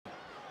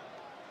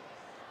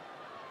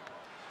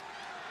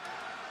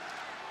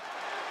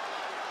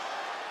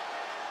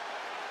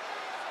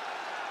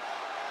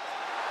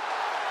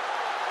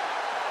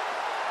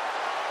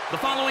The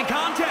following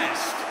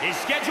contest is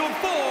scheduled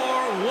for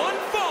one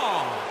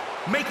fall.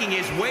 Making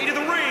his way to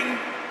the ring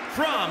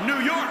from New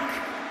York,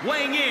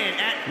 weighing in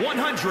at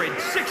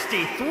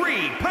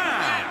 163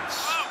 pounds,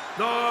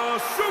 the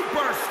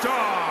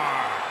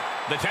Superstar.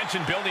 The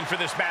tension building for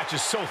this match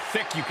is so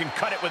thick you can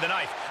cut it with a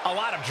knife. A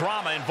lot of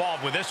drama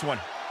involved with this one.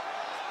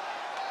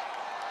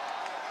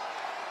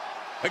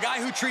 A guy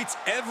who treats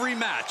every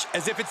match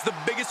as if it's the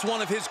biggest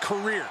one of his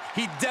career.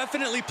 He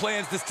definitely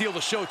plans to steal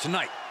the show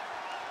tonight.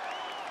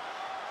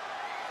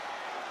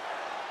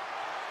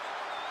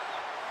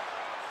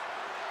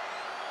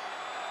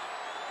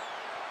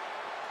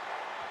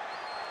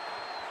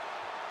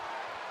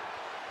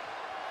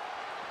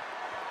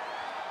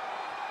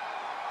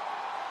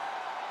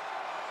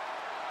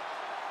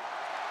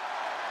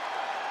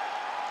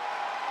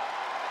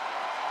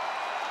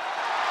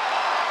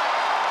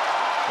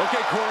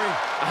 Okay, Corey,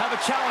 I have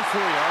a challenge for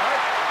you, all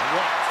right?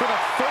 What? For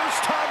the first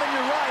time in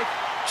your life,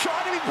 try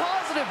to be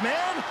positive,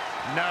 man.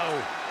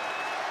 No.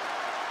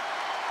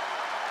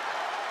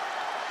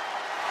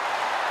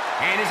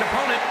 And his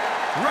opponent,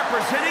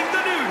 representing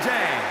the New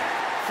Day,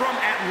 from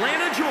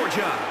Atlanta,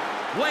 Georgia,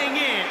 weighing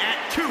in at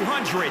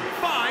 205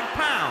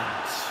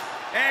 pounds,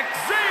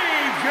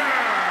 Xavier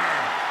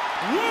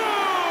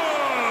Woods.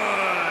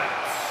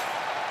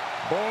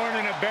 Born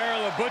in a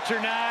barrel of butcher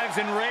knives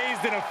and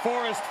raised in a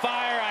forest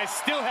fire, I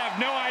still have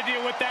no idea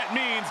what that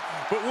means,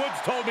 but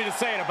Woods told me to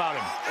say it about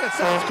him. It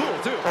sounds cool,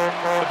 too.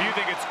 If you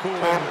think it's cool,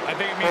 I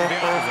think it means the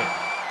opposite.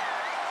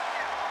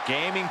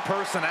 Gaming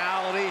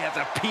personality, has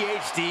a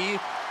PhD,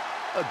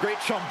 a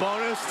great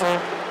trombonist. I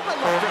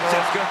love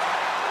Francesca.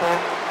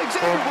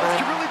 Xavier Woods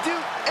can really do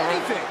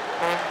anything.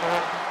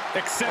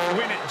 Except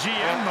win at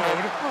GM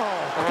mode.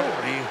 Oh,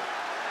 Corey.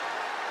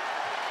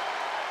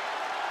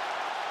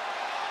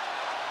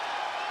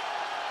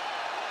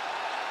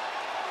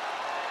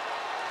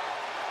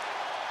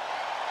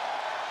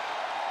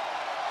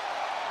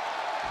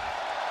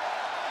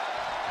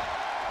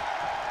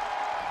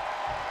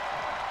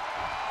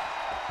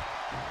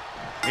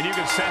 And you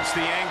can sense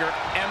the anger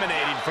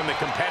emanating from the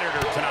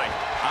competitor tonight.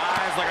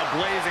 Eyes like a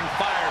blazing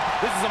fire.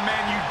 This is a man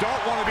you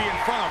don't want to be in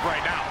front of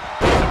right now.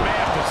 He's a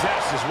man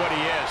possessed is what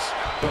he is.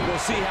 But we'll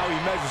see how he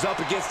measures up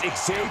against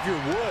Xavier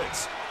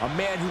Woods, a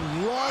man who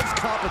loves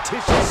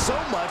competition so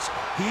much,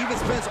 he even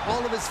spends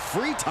all of his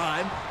free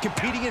time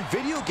competing in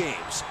video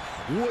games.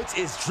 Woods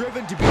is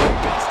driven to be the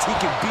best he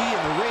can be in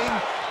the ring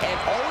and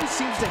always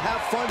seems to have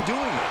fun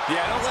doing it.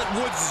 Yeah, don't let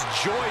Woods'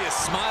 joyous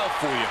smile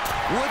fool you.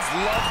 Woods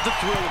loves the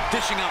thrill of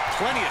dishing out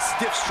plenty of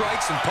stiff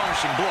strikes and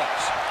punishing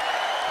blows.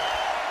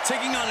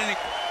 Taking on any...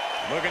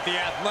 Look at the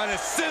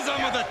athleticism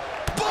of the...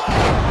 Boom!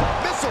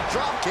 Missile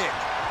drop kick.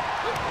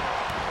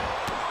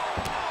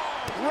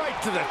 Right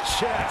to the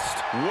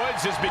chest.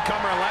 Woods has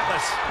become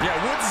relentless. Yeah,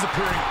 Woods is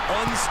appearing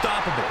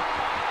unstoppable.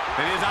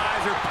 And his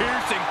eyes are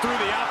piercing through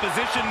the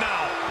opposition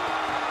now.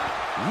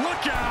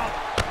 Look out!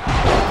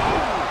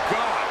 Oh,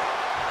 God.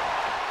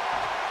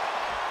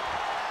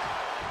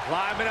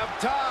 Climbing up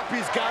top,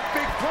 he's got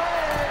big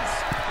plans.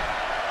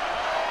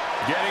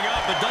 Getting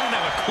up, but doesn't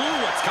have a clue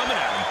what's coming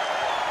at him.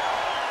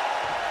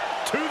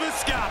 To the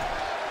scalp.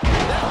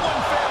 That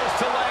one fails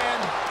to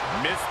land.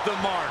 Missed the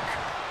mark.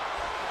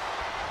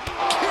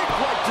 Kick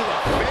right to the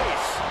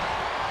face.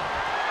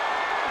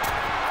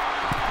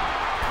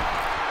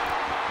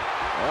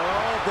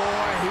 Oh,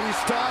 boy, he's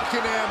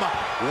stalking him.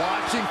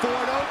 Watching for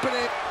an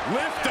opening.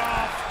 Lift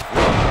off.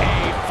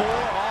 A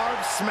forearm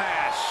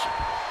smash.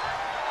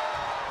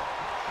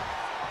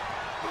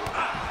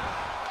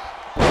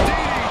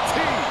 DDT.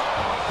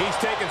 He's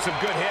taking some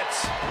good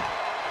hits.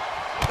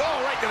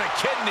 Oh, right to the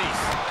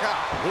kidneys.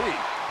 Golly.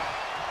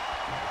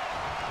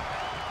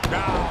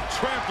 Now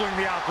trampling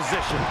the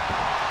opposition.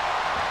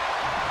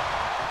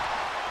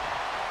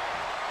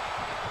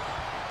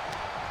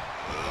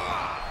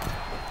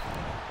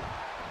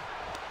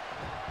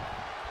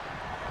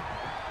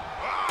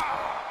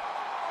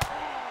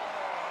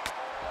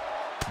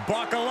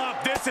 Buckle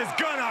up, this is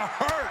gonna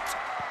hurt.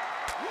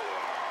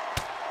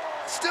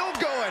 Still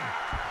going.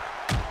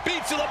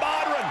 Beats to the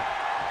Modern.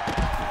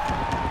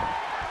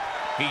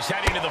 He's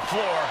heading to the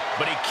floor,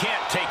 but he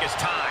can't take his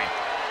time.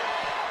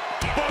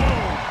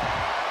 Boom!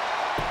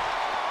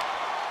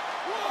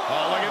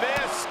 Oh, look at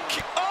this.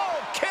 Oh,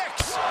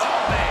 kicks.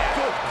 Oh, man.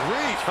 Good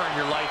grief. Turn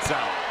your lights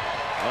out.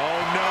 Oh,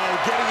 no.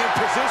 Getting in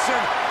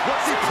position.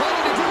 What's he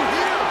planning to do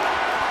here?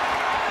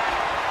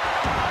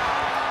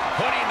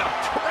 Putting the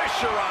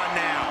pressure on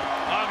now.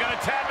 Oh, gonna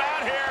tap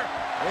out here.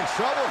 In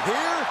trouble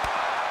here?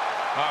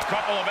 A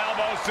couple of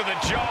elbows to the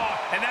jaw,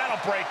 and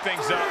that'll break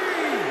things up.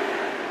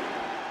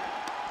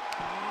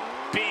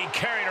 Being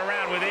carried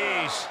around with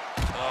ease.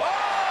 Oh,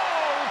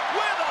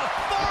 with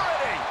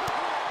authority.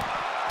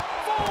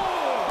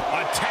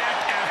 Attack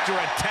after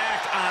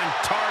attack on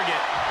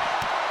target.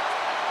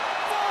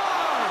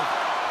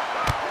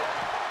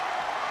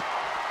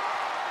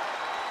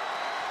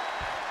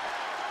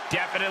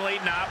 Definitely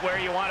not where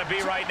you want to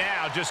be right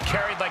now. Just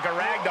carried like a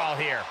rag doll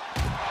here.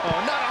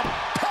 Oh, not a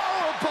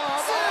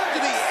powerbomb onto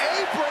the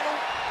apron.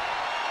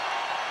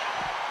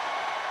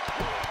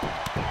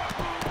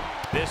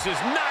 This is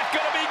not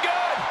going to be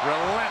good.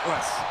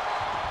 Relentless.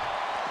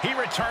 He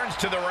returns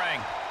to the ring.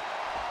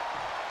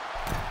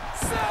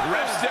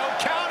 Ref still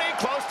counting,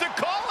 close to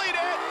calling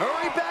it.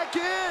 Hurry back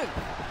in.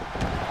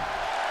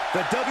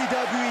 The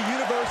WWE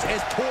Universe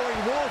is pouring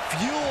more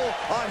fuel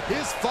on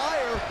his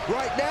fire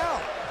right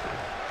now.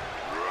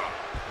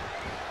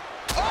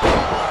 Oh, a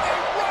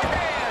right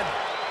hand.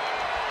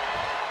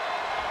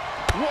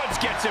 Woods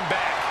gets him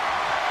back.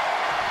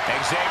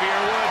 Xavier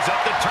Woods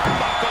up the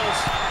turnbuckles.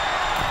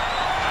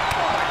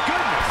 Oh, my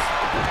goodness.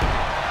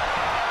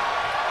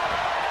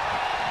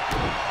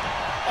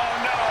 Oh,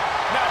 no.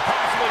 Now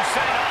possibly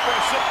setting up for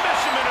a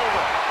submission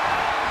maneuver.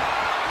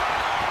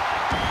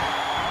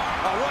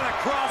 Oh, what a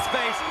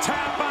crossface.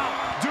 Tap out.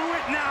 Do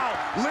it now.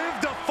 Live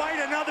to fight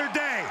another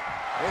day.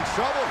 In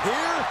trouble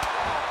here.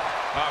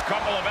 A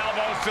couple of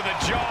elbows to the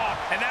jaw,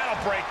 and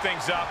that'll break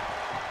things up.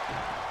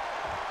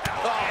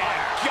 Oh, my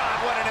God,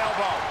 what an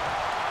elbow.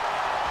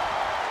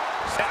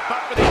 Step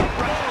up for the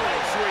upright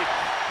leg sweep.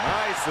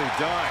 Nicely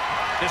done.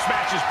 This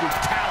match's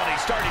brutality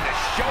starting to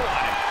show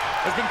on him.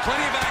 There's been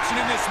plenty of action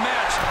in this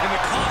match, and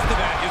the cost of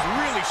that is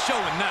really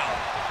showing now.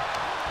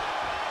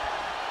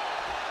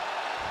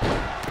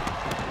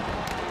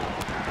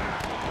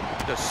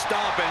 To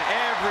stomp in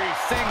every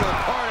single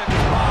part of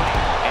his body,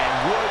 and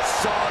Woods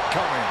saw it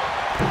coming.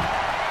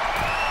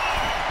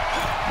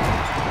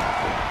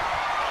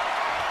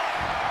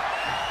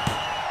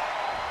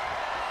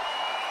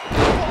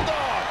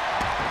 Bulldog.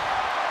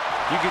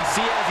 You can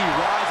see as he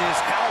rises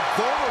how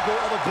vulnerable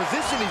of a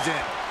position he's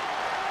in.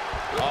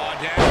 Oh,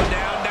 down,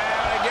 down,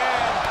 down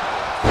again.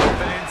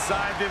 Something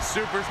inside this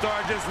superstar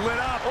just lit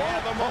up.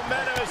 Yeah, the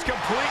momentum is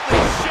completely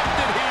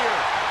shifted here.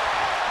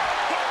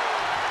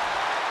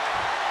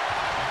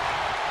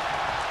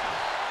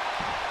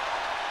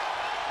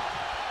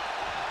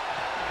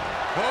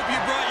 Hope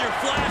you brought your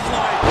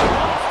flashlight.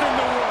 Lost in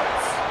the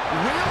woods.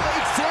 Will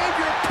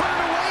Xavier put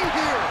it away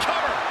here?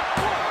 Cover.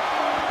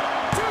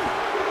 1,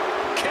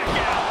 2. Kick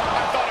out.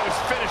 I thought it was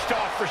finished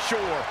off for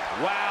sure.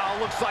 Wow,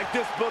 looks like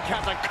this book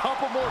has a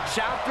couple more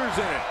chapters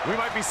in it. We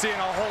might be seeing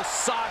a whole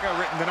saga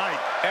written tonight.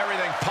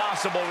 Everything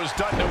possible was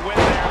done to win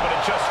there, but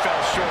it just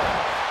fell short.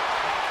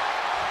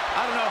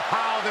 I don't know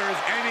how there is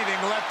anything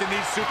left in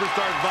these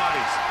superstars'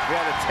 bodies.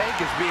 Yeah, the tank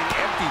is being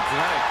emptied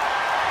tonight.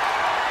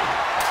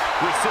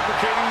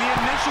 Reciprocating the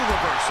initial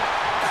reversal.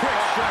 Quick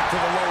strike to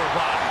the lower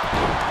body.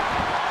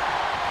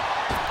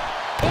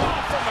 Oh,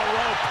 from the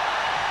rope.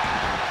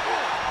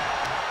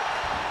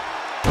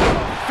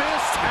 The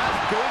fist has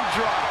been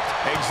dropped.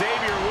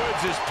 Xavier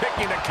Woods is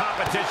picking the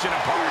competition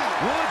apart.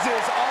 Woods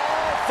is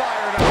all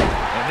fired up.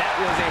 And that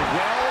was a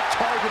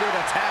well-targeted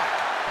attack.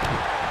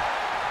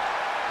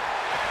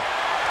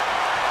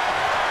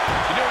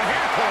 What you doing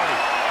here, Corey?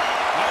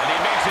 And he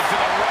makes it to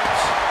the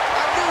ropes.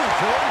 I knew,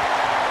 Corey.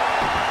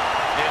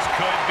 This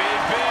could be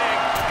big.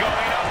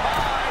 Going up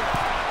high.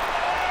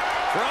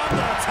 From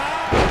the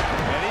top.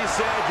 And he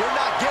said, you're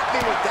not getting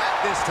me with that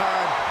this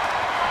time.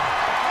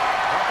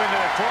 Up into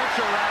the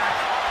torture rack.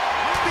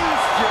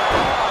 Feast your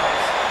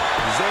eyes.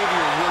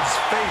 Xavier Woods'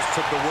 face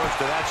took the worst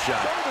of that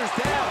shot. Shoulders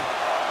down.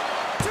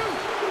 2.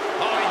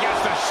 Oh, he gets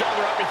the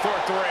shoulder up before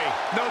 3.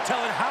 No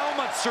telling how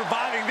much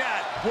surviving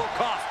that will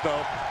cost,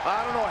 though.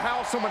 I don't know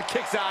how someone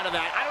kicks out of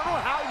that. I don't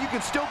know how you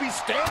can still be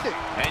standing.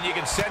 And you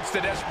can sense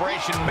the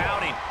desperation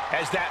mounting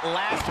as that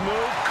last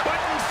move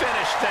couldn't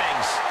finish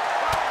things.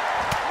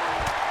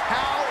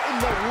 How in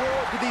the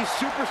world do these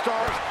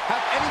superstars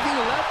have anything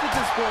left at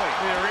this point?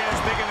 The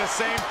arena's thinking the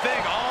same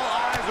thing. All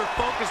eyes are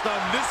focused on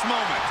this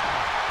moment.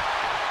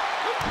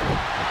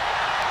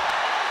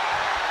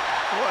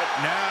 What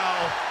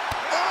now?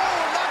 Oh,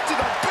 not to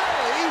the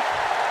belly.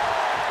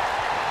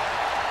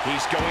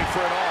 He's going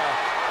for it all.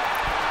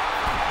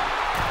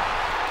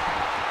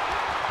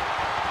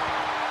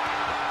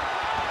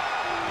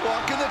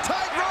 Walking the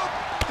tightrope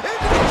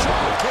into the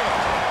drop kick.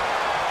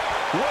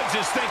 Woods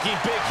is thinking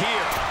big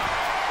here.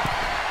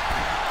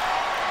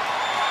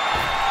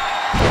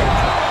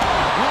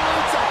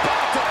 Woods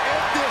about to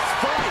end this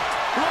fight.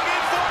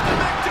 Looking for the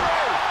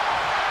victory.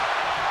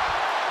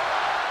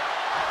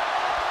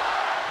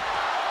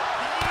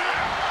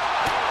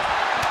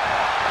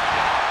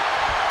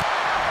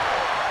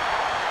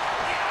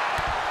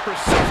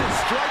 Precision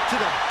strike to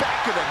the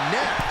back of the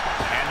neck.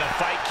 And the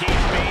fight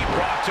keeps being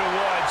brought to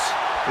Woods.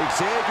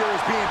 Xavier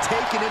is being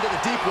taken into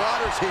the deep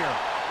waters here.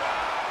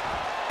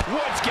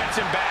 Woods gets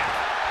him back.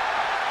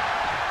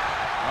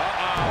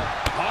 Uh-oh.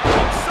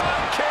 Hard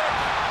side kick.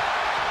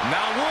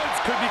 Now Woods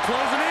could be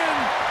closing in.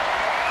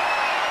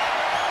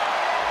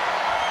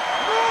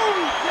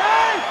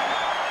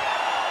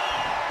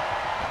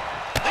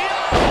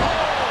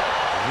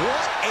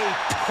 What a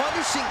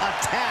punishing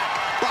attack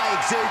by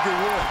Xavier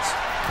Woods.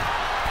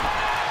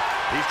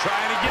 He's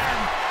trying again.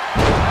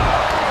 Oh,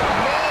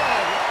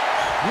 man.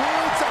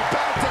 Woods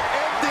about to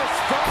end this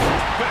fight.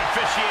 Good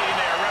officiating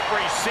there.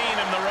 Referee seeing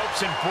him the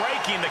ropes and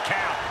breaking the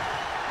count.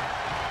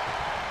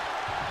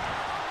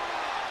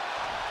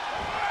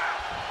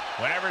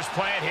 Whatever's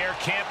planned here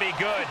can't be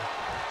good.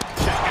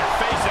 Check your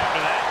face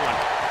after that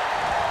one.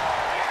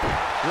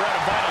 We're at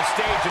a vital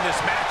stage in this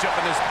matchup,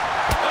 and this...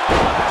 Oh,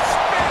 the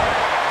spear!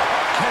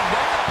 Can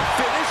that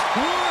finish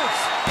Woods?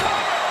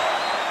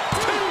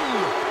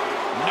 Two!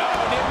 No,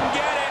 didn't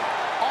get it.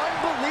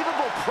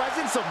 Unbelievable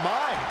presence of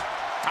mind.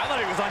 I thought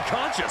he was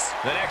unconscious.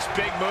 The next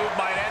big move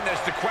might end this.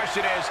 The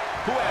question is,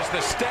 who has the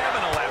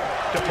stamina left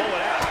to pull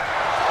it out?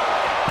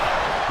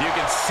 You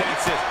can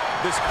sense it.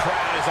 This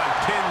crowd is on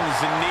pins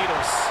and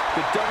needles.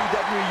 The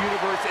WWE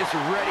Universe is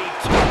ready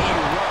to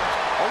erupt.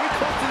 Are we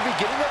close to the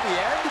beginning of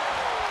the end?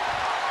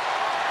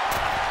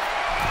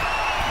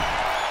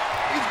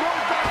 He's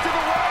going back to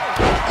the well.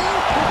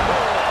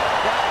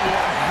 That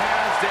one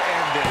has to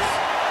end this.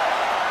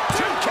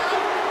 2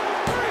 count.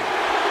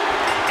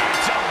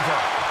 It's over.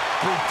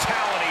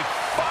 Brutality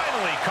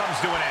finally comes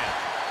to an end.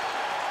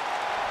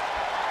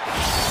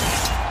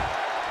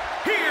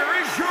 Here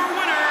is your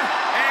winner,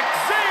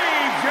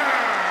 Xavier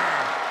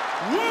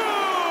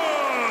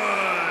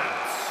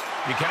Woods.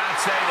 You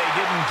cannot say they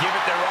didn't give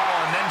it their all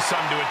and then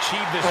some to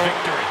achieve this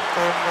victory.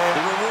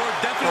 The reward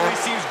definitely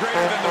seems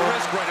greater than the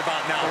risk right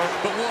about now,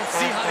 but we'll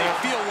see how they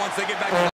feel once they get back to